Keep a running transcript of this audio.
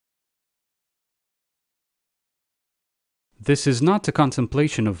This is not a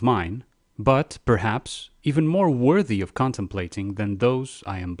contemplation of mine, but perhaps even more worthy of contemplating than those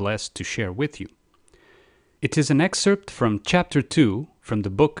I am blessed to share with you. It is an excerpt from Chapter 2 from the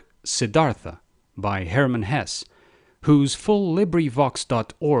book Siddhartha by Hermann Hesse, whose full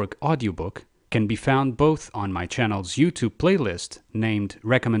LibriVox.org audiobook can be found both on my channel's YouTube playlist named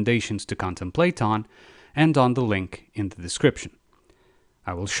Recommendations to Contemplate On and on the link in the description.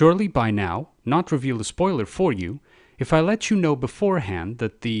 I will surely by now not reveal a spoiler for you if I let you know beforehand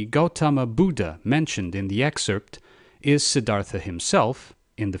that the Gautama Buddha mentioned in the excerpt is Siddhartha himself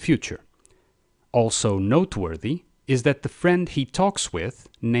in the future. Also noteworthy is that the friend he talks with,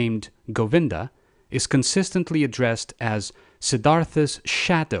 named Govinda, is consistently addressed as Siddhartha's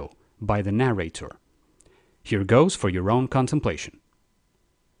shadow by the narrator. Here goes for your own contemplation.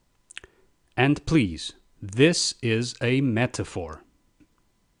 And please, this is a metaphor.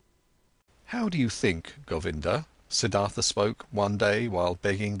 How do you think, Govinda, Siddhartha spoke one day while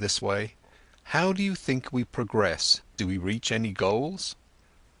begging this way, how do you think we progress? Do we reach any goals?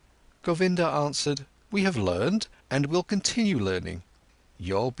 Govinda answered, we have learned and will continue learning.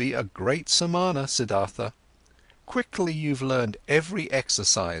 You'll be a great samana, Siddhartha. Quickly you've learned every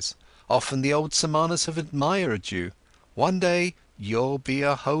exercise. Often the old samanas have admired you. One day you'll be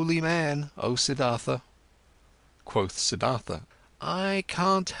a holy man, O Siddhartha. Quoth Siddhartha, I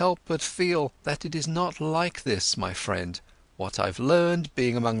can't help but feel that it is not like this, my friend. What I've learned,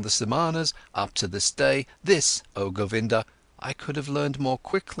 being among the samanas, up to this day, this, O Govinda, I could have learned more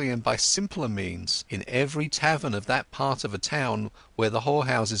quickly and by simpler means. In every tavern of that part of a town where the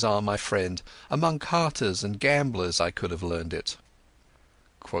whorehouses are, my friend, among carters and gamblers I could have learned it.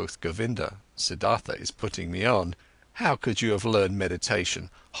 Quoth Govinda, Siddhartha is putting me on. How could you have learned meditation,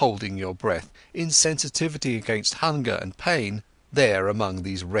 holding your breath, insensitivity against hunger and pain, there among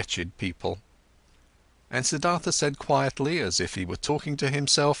these wretched people? And Siddhartha said quietly, as if he were talking to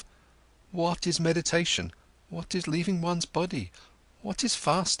himself, what is meditation? What is leaving one's body? What is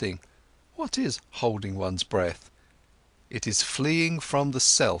fasting? What is holding one's breath? It is fleeing from the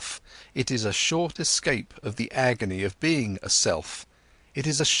self. It is a short escape of the agony of being a self. It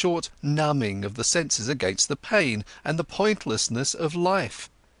is a short numbing of the senses against the pain and the pointlessness of life.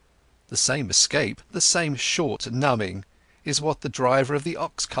 The same escape, the same short numbing, is what the driver of the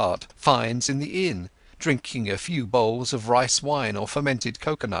ox cart finds in the inn, drinking a few bowls of rice wine or fermented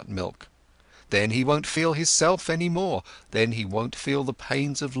coconut milk. Then he won't feel his self anymore, then he won't feel the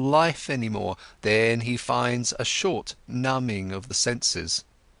pains of life anymore, then he finds a short numbing of the senses.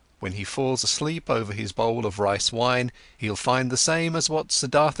 When he falls asleep over his bowl of rice wine, he'll find the same as what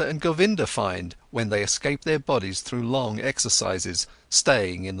Siddhartha and Govinda find when they escape their bodies through long exercises,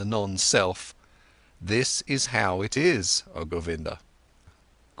 staying in the non-self. This is how it is, O Govinda.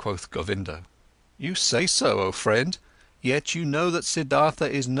 Quoth Govinda, you say so, O friend, yet you know that Siddhartha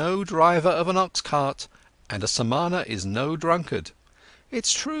is no driver of an ox cart, and a samana is no drunkard.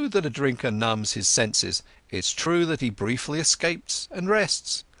 It's true that a drinker numbs his senses, it's true that he briefly escapes and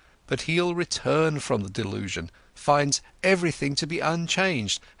rests, but he'll return from the delusion, finds everything to be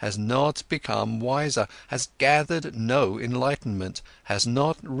unchanged, has not become wiser, has gathered no enlightenment, has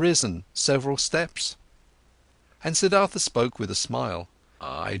not risen several steps. And Siddhartha spoke with a smile,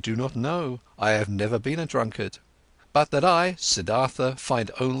 I do not know, I have never been a drunkard. But that I, Siddhartha,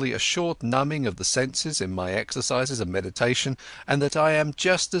 find only a short numbing of the senses in my exercises of meditation, and that I am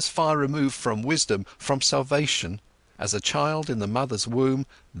just as far removed from wisdom, from salvation, as a child in the mother's womb,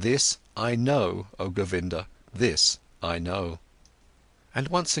 this I know, O Govinda, this I know. And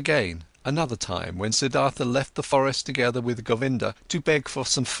once again, another time, when Siddhartha left the forest together with Govinda to beg for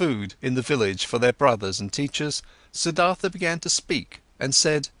some food in the village for their brothers and teachers, Siddhartha began to speak and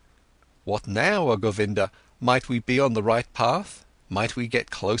said, what now, O Govinda? Might we be on the right path? Might we get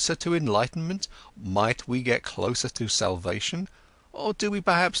closer to enlightenment? Might we get closer to salvation? Or do we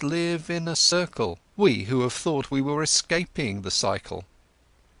perhaps live in a circle, we who have thought we were escaping the cycle?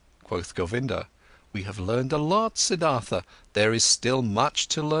 Quoth Govinda, we have learned a lot, Siddhartha. There is still much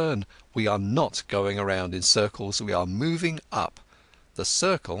to learn. We are not going around in circles, we are moving up. The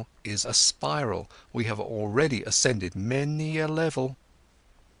circle is a spiral. We have already ascended many a level.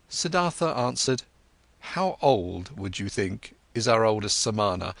 Siddhartha answered, how old, would you think, is our oldest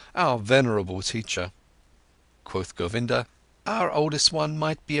samana, our venerable teacher? Quoth Govinda, our oldest one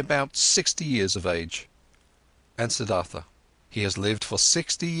might be about 60 years of age. And Siddhartha, he has lived for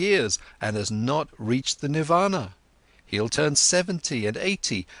 60 years and has not reached the nirvana. He'll turn 70 and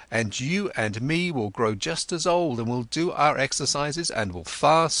 80, and you and me will grow just as old and will do our exercises and will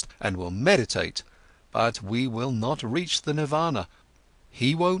fast and will meditate, but we will not reach the nirvana.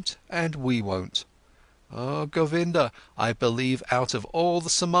 He won't and we won't. Oh, Govinda, I believe out of all the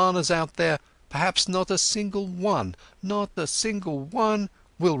Samanas out there, perhaps not a single one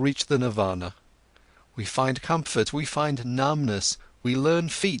will reach the nirvana. We find comfort, we find numbness, we learn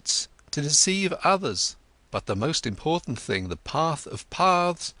feats to deceive others. But the most important thing, the path of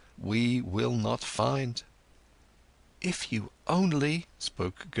paths, we will not find. If you only,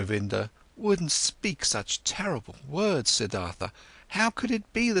 spoke Govinda, wouldn't speak such terrible words, Siddhartha. How could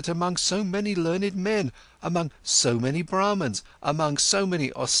it be that among so many learned men, among so many Brahmins, among so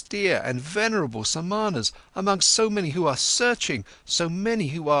many austere and venerable Samanas, among so many who are searching, so many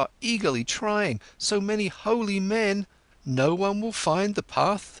who are eagerly trying, so many holy men, no one will find the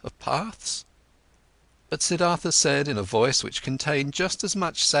path of paths? But Siddhartha said in a voice which contained just as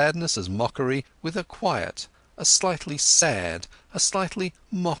much sadness as mockery, with a quiet, a slightly sad, a slightly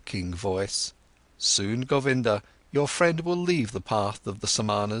mocking voice: "Soon, Govinda, your friend will leave the path of the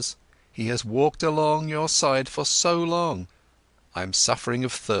Samanas. He has walked along your side for so long. I am suffering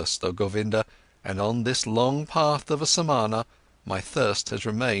of thirst, oh Govinda, and on this long path of a Samana, my thirst has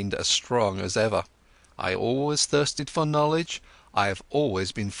remained as strong as ever. I always thirsted for knowledge, I have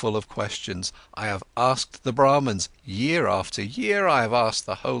always been full of questions. I have asked the Brahmins, year after year, I have asked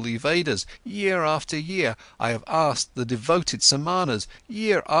the holy Vedas, year after year, I have asked the devoted Samanas,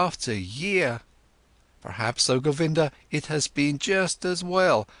 year after year. Perhaps, oh Govinda, it has been just as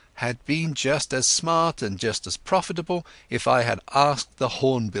well, had been just as smart and just as profitable if I had asked the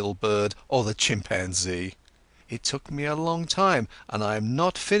hornbill bird or the chimpanzee. It took me a long time, and I am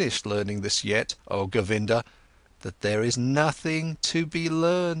not finished learning this yet, oh Govinda, that there is nothing to be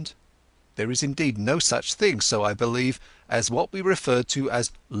learned. There is indeed no such thing, so I believe, as what we refer to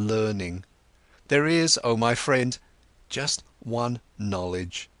as learning. There is, oh my friend, just one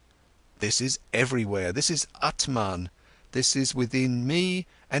knowledge. This is everywhere, this is Atman, this is within me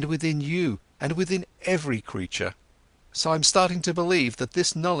and within you and within every creature. So I'm starting to believe that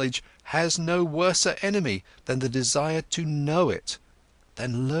this knowledge has no worser enemy than the desire to know it,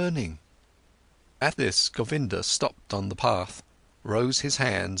 than learning." At this, Govinda stopped on the path, rose his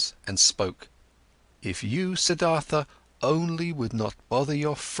hands and spoke: "If you, Siddhartha, only would not bother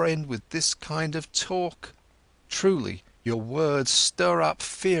your friend with this kind of talk! Truly, your words stir up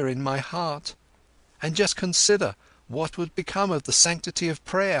fear in my heart. And just consider, what would become of the sanctity of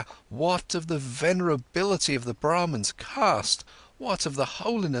prayer? What of the venerability of the Brahmins' caste? What of the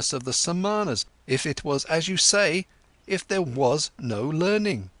holiness of the Samanas, if it was as you say, if there was no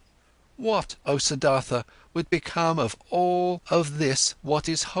learning? What, O Siddhartha, would become of all of this what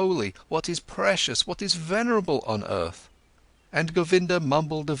is holy, what is precious, what is venerable on earth?" And Govinda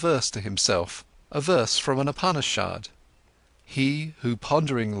mumbled a verse to himself, a verse from an Upanishad: "He who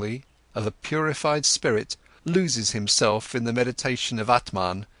ponderingly, of a purified spirit, loses himself in the meditation of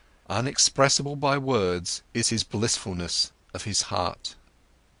Atman, unexpressible by words is his blissfulness of his heart."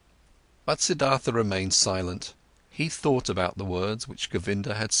 But Siddhartha remained silent. He thought about the words which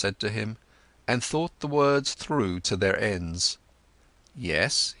Govinda had said to him, and thought the words through to their ends.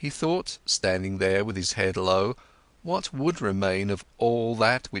 Yes, he thought, standing there with his head low, what would remain of all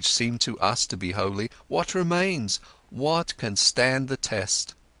that which seemed to us to be holy? What remains? What can stand the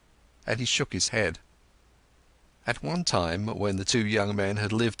test? And he shook his head. At one time, when the two young men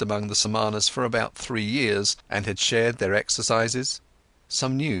had lived among the Samanas for about 3 years, and had shared their exercises,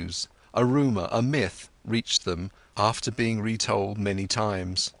 some news, a rumour, a myth, reached them, after being retold many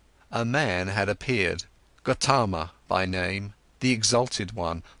times. A man had appeared, Gautama by name, the exalted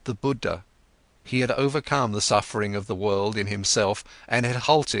one, the Buddha. He had overcome the suffering of the world in himself and had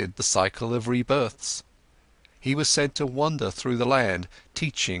halted the cycle of rebirths. He was said to wander through the land,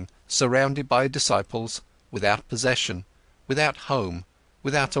 teaching, surrounded by disciples, without possession, without home,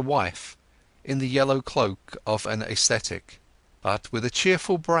 without a wife, in the yellow cloak of an ascetic, but with a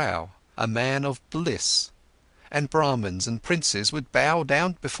cheerful brow, a man of bliss, and Brahmins and princes would bow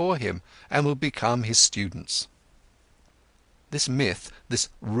down before him and would become his students. This myth, this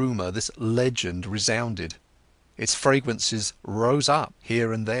rumour, this legend resounded. Its fragrances rose up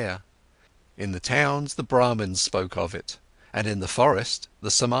here and there. In the towns the Brahmins spoke of it, and in the forest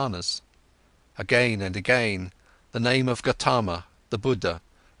the Samanas. Again and again, the name of Gautama, the Buddha,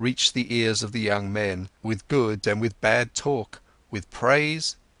 reached the ears of the young men, with good and with bad talk, with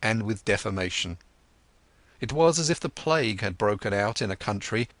praise and with defamation. It was as if the plague had broken out in a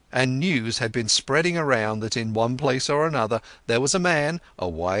country, and news had been spreading around that in one place or another there was a man, a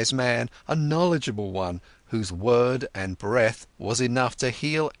wise man, a knowledgeable one, whose word and breath was enough to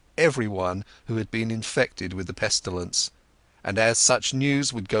heal everyone who had been infected with the pestilence. And as such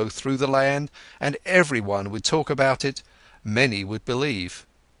news would go through the land, and everyone would talk about it, many would believe,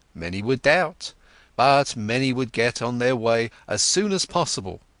 many would doubt, but many would get on their way as soon as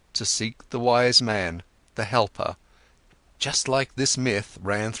possible to seek the wise man, the helper. Just like this myth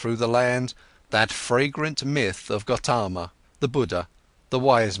ran through the land, that fragrant myth of Gautama, the Buddha, the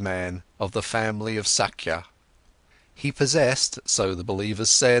wise man of the family of Sakya. He possessed, so the believers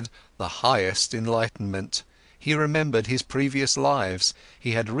said, the highest enlightenment. He remembered his previous lives,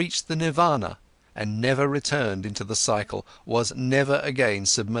 he had reached the nirvana and never returned into the cycle, was never again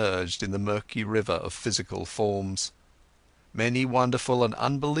submerged in the murky river of physical forms. Many wonderful and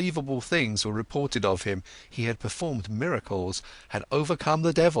unbelievable things were reported of him. He had performed miracles, had overcome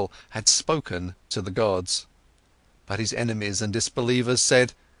the devil, had spoken to the gods. But his enemies and disbelievers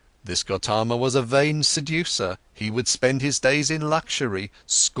said, this Gautama was a vain seducer, he would spend his days in luxury,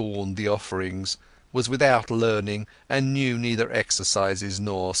 scorned the offerings, was without learning, and knew neither exercises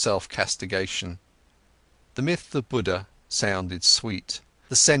nor self-castigation. The myth of Buddha sounded sweet.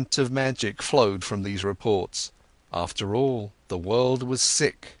 The scent of magic flowed from these reports. After all, the world was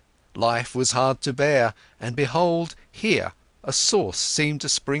sick, life was hard to bear, and behold, here a source seemed to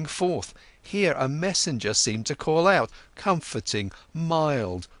spring forth, here a messenger seemed to call out, comforting,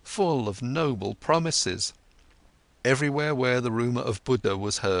 mild, full of noble promises. Everywhere where the rumour of Buddha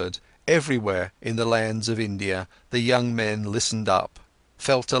was heard, everywhere in the lands of India, the young men listened up,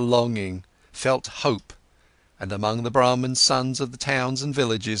 felt a longing, felt hope, and among the Brahmin sons of the towns and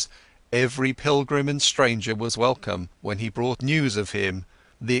villages, every pilgrim and stranger was welcome when he brought news of him,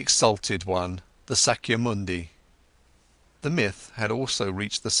 the exalted one, the Sakyamundi. The myth had also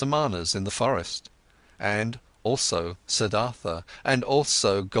reached the Samanas in the forest, and also Siddhartha, and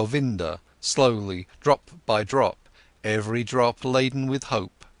also Govinda, slowly, drop by drop, every drop laden with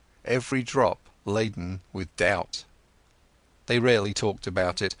hope, every drop laden with doubt. They rarely talked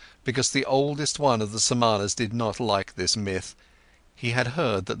about it, because the oldest one of the Samanas did not like this myth. He had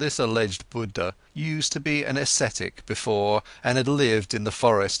heard that this alleged Buddha used to be an ascetic before and had lived in the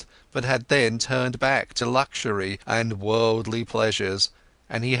forest, but had then turned back to luxury and worldly pleasures,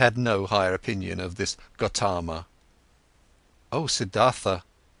 and he had no higher opinion of this Gautama. "Oh, Siddhartha,"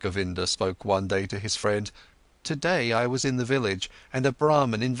 Govinda spoke one day to his friend, "today I was in the village and a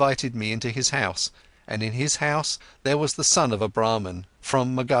Brahmin invited me into his house, and in his house there was the son of a Brahmin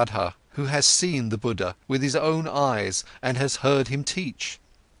from Magadha, who has seen the Buddha with his own eyes and has heard him teach.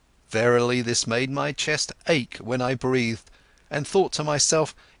 Verily, this made my chest ache when I breathed, and thought to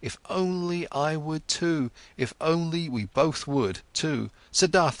myself, if only I would too, if only we both would too,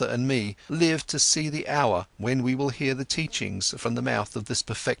 Siddhartha and me, live to see the hour when we will hear the teachings from the mouth of this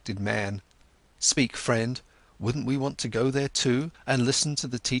perfected man. Speak, friend, wouldn't we want to go there too and listen to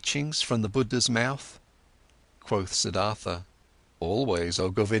the teachings from the Buddha's mouth?" Quoth Siddhartha, "Always, O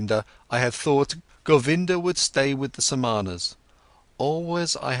Govinda, I had thought Govinda would stay with the Samanas.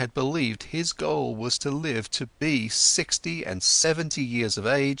 Always I had believed his goal was to live to be 60 and 70 years of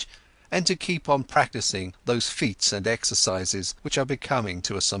age and to keep on practicing those feats and exercises which are becoming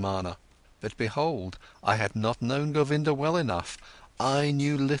to a Samana. But behold, I had not known Govinda well enough, I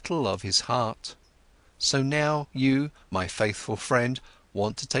knew little of his heart. So now you, my faithful friend,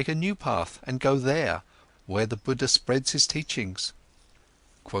 want to take a new path and go there, where the Buddha spreads his teachings."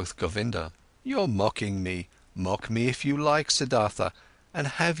 Quoth Govinda, "You're mocking me. Mock me if you like, Siddhartha, and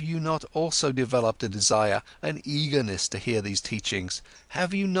have you not also developed a desire, an eagerness to hear these teachings?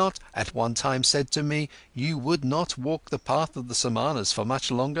 Have you not at one time said to me, you would not walk the path of the Samanas for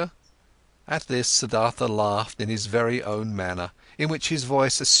much longer?" At this, Siddhartha laughed in his very own manner, in which his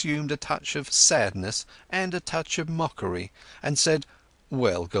voice assumed a touch of sadness and a touch of mockery, and said,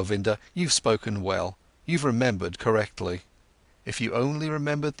 "Well, Govinda, you've spoken well, you've remembered correctly. If you only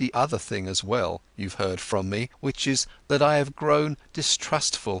remembered the other thing as well, you've heard from me, which is that I have grown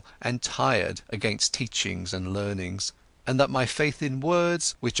distrustful and tired against teachings and learnings, and that my faith in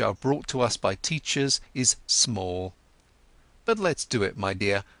words, which are brought to us by teachers, is small. But let's do it, my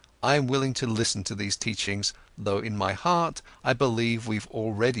dear. I am willing to listen to these teachings, though in my heart I believe we've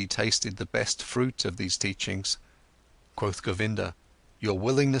already tasted the best fruit of these teachings." Quoth Govinda, "Your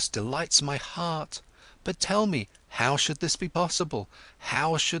willingness delights my heart. But tell me, how should this be possible?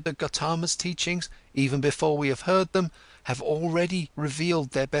 How should the Gautama's teachings, even before we have heard them, have already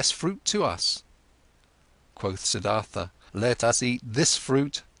revealed their best fruit to us?" Quoth Siddhartha, "Let us eat this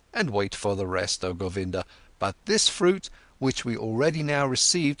fruit and wait for the rest, O Govinda. But this fruit, which we already now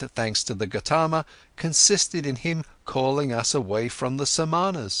received thanks to the Gautama, consisted in him calling us away from the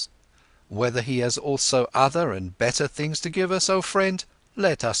Samanas. Whether he has also other and better things to give us, O friend,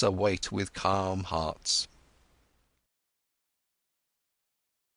 let us await with calm hearts."